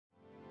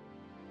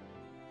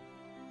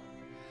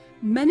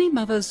Many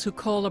mothers who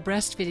call a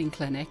breastfeeding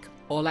clinic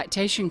or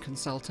lactation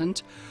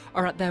consultant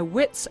are at their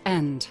wits'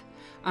 end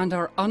and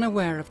are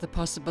unaware of the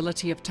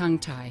possibility of tongue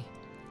tie.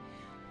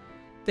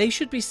 They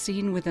should be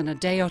seen within a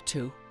day or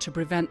two to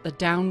prevent the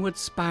downward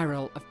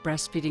spiral of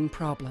breastfeeding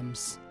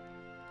problems.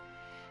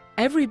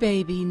 Every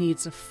baby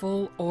needs a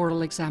full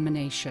oral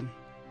examination.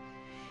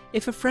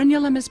 If a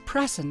frenulum is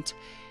present,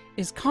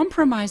 is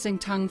compromising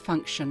tongue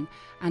function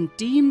and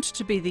deemed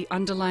to be the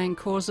underlying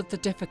cause of the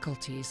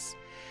difficulties,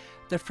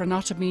 the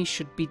frenotomy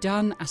should be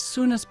done as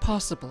soon as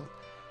possible,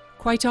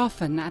 quite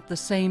often at the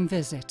same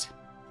visit.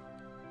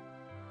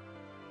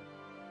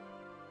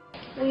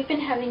 We've been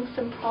having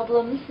some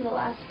problems in the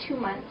last 2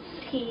 months.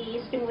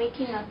 He's been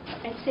waking up,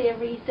 I'd say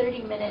every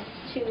 30 minutes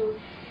to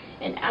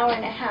an hour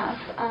and a half,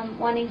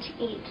 wanting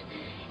to eat,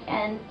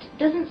 and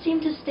doesn't seem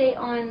to stay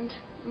on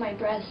my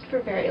breast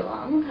for very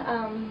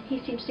long. He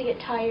seems to get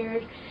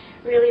tired,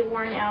 really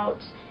worn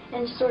out,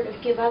 and sort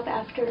of give up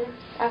after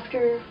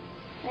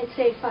I'd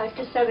say 5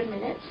 to 7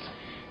 minutes.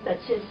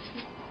 That's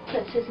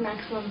his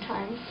maximum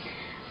time.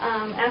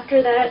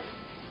 After that,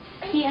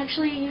 he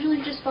actually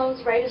usually just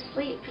falls right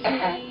asleep.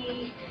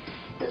 He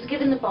was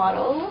given the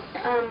bottle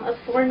of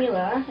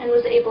formula and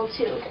was able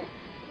to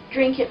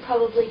drink it,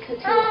 probably because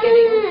he was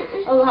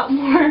getting a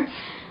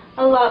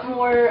lot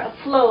more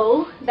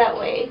flow that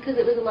way, because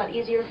it was a lot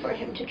easier for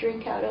him to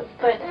drink out of.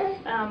 But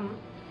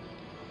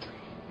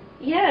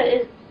yeah,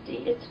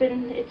 it's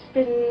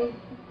been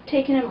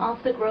taking him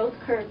off the growth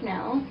curve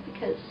now,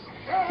 because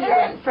he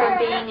went from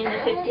being in the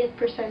 50th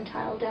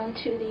percentile down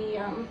to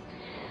the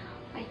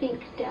I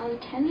think down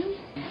 10,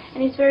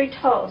 and he's very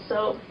tall,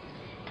 so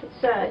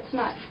it's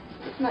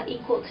not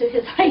equal to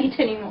his height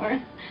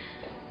anymore.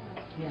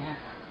 Yeah.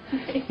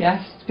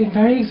 Yes, it's been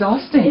very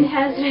exhausting. It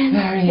has been.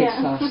 Very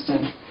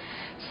exhausting.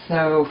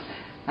 So,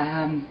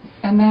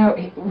 and now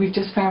we've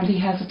just found he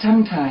has a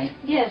tongue tie.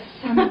 Yes.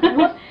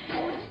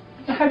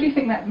 How do you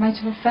think that might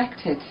have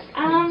affected things?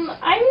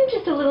 I'm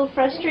just a little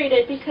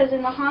frustrated, because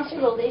in the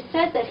hospital they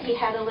said that he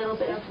had a little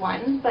bit of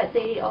one, but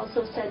they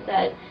also said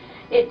that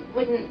it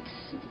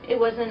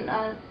wasn't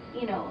a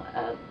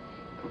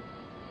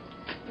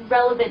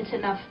relevant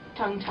enough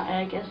tongue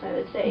tie, I guess I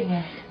would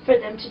say, for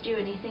them to do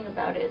anything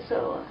about it.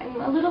 So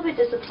I'm a little bit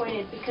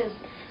disappointed, because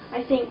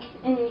I think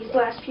in these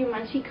last few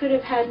months he could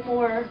have had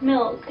more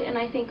milk, and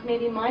I think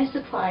maybe my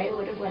supply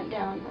would have went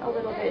down a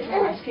little bit in the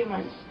last few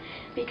months,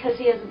 because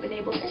he hasn't been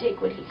able to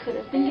take what he could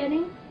have been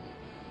getting.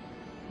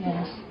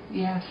 Yes,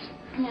 yes.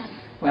 Yeah.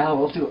 Well,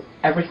 we'll do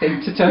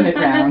everything to turn it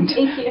round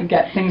and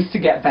get things to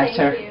get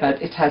better,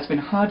 but it has been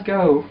a hard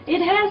go.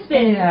 It has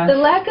been. Yes. The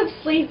lack of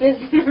sleep has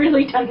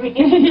really done me.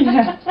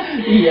 Yes.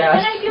 Yes.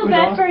 And I feel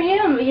bad for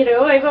him,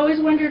 I've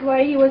always wondered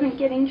why he wasn't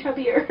getting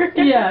chubbier.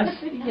 Yes,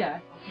 yeah.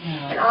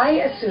 And I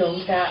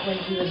assumed that when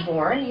he was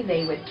born,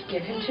 they would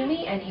give him to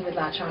me and he would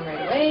latch on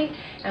right away,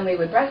 and we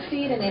would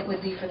breastfeed, and it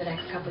would be for the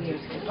next couple of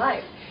years of his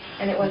life.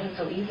 And it wasn't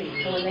so easy.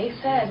 So when they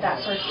said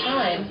that first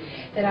time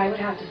that I would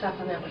have to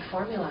supplement with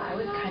formula, I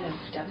was kind of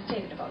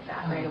devastated about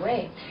that right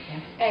away.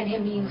 And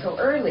him being so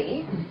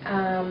early,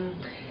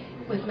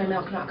 with my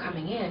milk not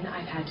coming in,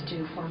 I've had to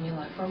do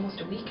formula for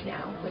almost a week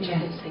now, which I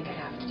didn't think I'd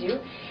have to do.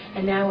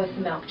 And now with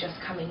the milk just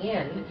coming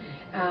in,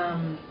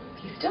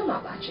 he's still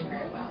not latching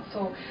very well.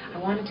 So I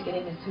wanted to get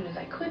in as soon as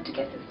I could to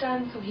get this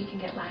done so he can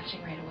get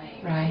latching right away.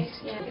 Right.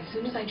 Yeah. As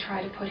soon as I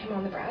try to put him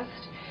on the breast,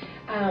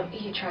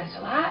 he tries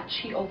to latch,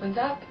 he opens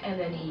up, and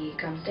then he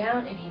comes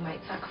down, and he might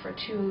suck for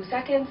 2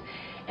 seconds.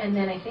 And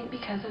then I think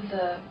because of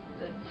the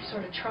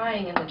sort of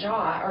trying in the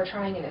jaw, or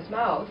trying in his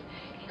mouth,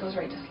 he goes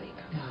right to sleep,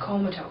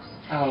 comatose.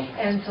 Oh.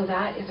 And so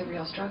that is a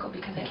real struggle,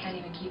 because I can't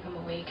even keep him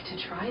awake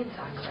to try and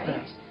suck,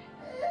 right?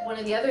 One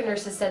of the other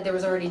nurses said there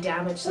was already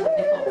damage to the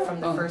nipple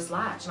from the first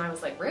latch, and I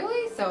was like,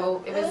 really?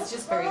 So it was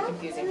just very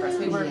confusing for us.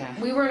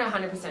 We weren't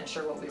 100%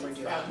 sure what we were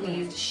doing. We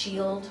used a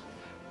shield.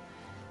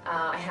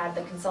 I had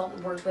the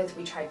consultant worked with.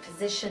 We tried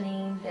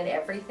positioning and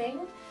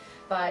everything,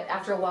 but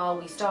after a while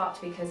we stopped,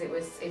 because it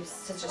was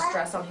such a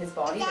stress on his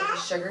body that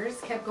the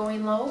sugars kept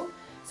going low.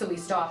 So we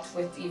stopped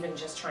with even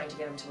just trying to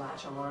get him to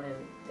latch on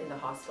in the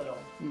hospital,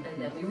 and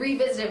then we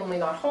revisited when we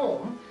got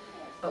home.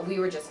 But we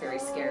were just very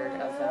scared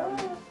of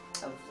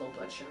low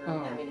blood sugar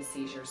and having a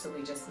seizure, so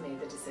we just made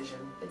the decision.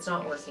 It's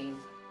not working.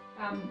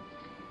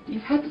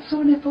 You've had the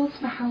sore nipples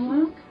for how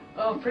long?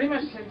 Oh, pretty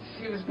much since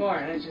he was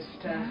born. I just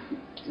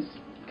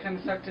kind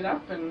of sucked it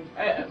up, and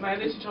my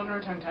other 2 children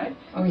were tongue-tied,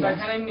 so I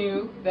kind of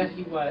knew that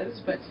he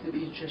was, but the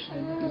pediatrician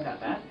didn't think it was that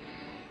bad.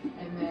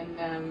 And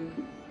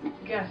then,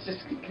 yeah, it's just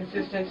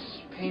consistent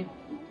pain.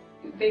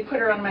 They put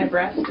her on my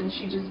breast, and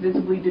she just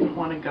visibly didn't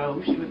want to go.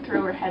 She would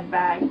throw her head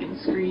back and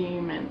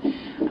scream, and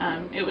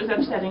it was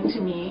upsetting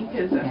to me,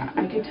 because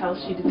I could tell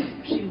she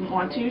didn't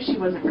want to. She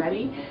wasn't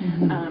ready.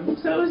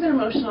 So it was an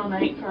emotional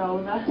night for all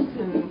of us.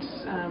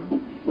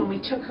 And when we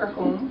took her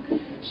home,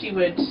 she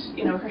would,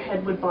 her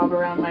head would bob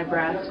around my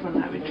breast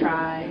when I would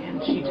try,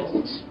 and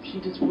she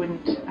just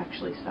wouldn't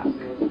actually suck.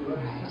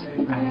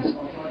 Right.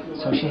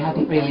 So she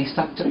hadn't really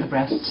sucked at the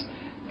breast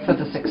for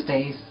the 6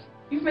 days.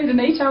 You've made an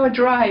 8-hour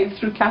drive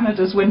through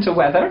Canada's winter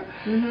weather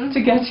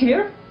to get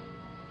here.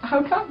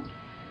 How come?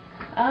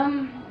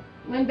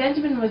 When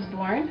Benjamin was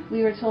born,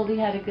 we were told he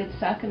had a good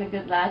suck and a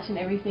good latch and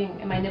everything,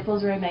 and my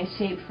nipples were in nice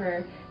shape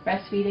for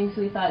breastfeeding,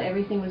 so we thought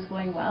everything was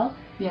going well.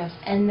 Yes.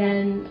 And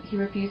then he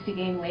refused to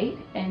gain weight,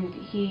 and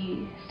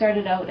he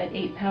started out at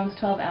 8 pounds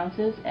 12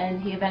 ounces,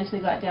 and he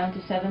eventually got down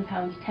to 7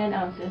 pounds 10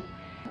 ounces.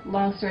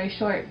 Long story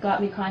short,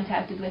 got me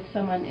contacted with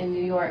someone in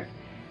New York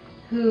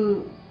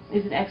who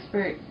is an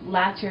expert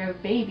latcher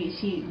of babies.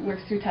 She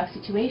works through tough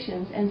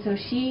situations, and so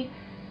she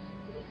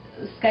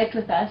Skyped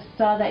with us,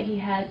 saw that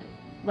he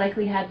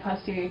likely had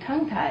posterior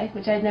tongue tie,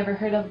 which I'd never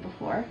heard of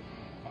before,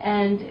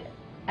 and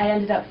I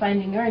ended up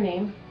finding your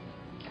name.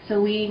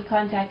 So we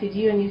contacted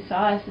you, and you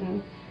saw us,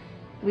 and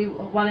we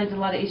wanted a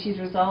lot of issues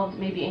resolved,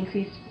 maybe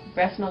increased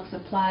breast milk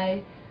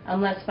supply,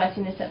 less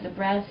fussiness at the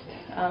breast,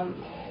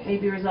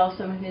 maybe resolve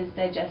some of his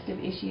digestive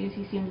issues.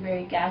 He seemed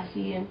very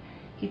gassy, and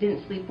he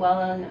didn't sleep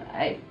well,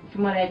 and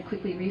from what I had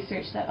quickly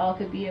researched, that all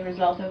could be a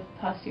result of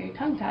posterior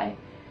tongue tie.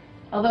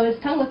 Although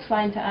his tongue looks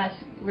fine to us,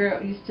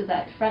 we're used to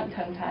that front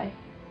tongue tie,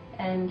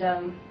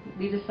 and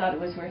we just thought it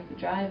was worth the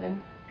drive,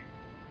 and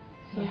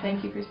so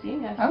thank you for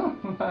seeing us.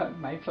 Oh,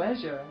 my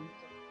pleasure.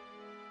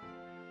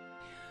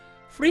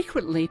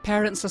 Frequently,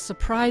 parents are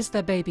surprised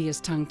their baby is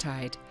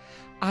tongue-tied,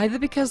 either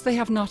because they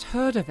have not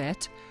heard of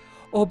it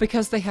or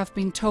because they have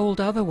been told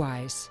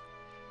otherwise.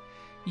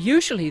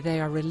 Usually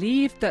they are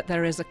relieved that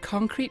there is a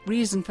concrete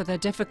reason for their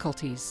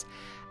difficulties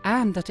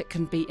and that it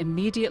can be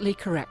immediately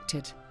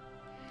corrected.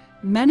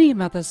 Many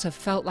mothers have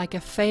felt like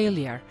a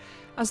failure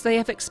as they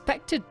have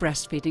expected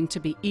breastfeeding to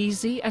be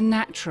easy and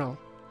natural.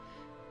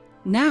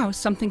 Now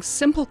something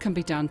simple can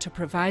be done to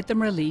provide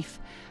them relief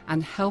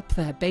and help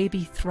their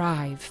baby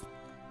thrive.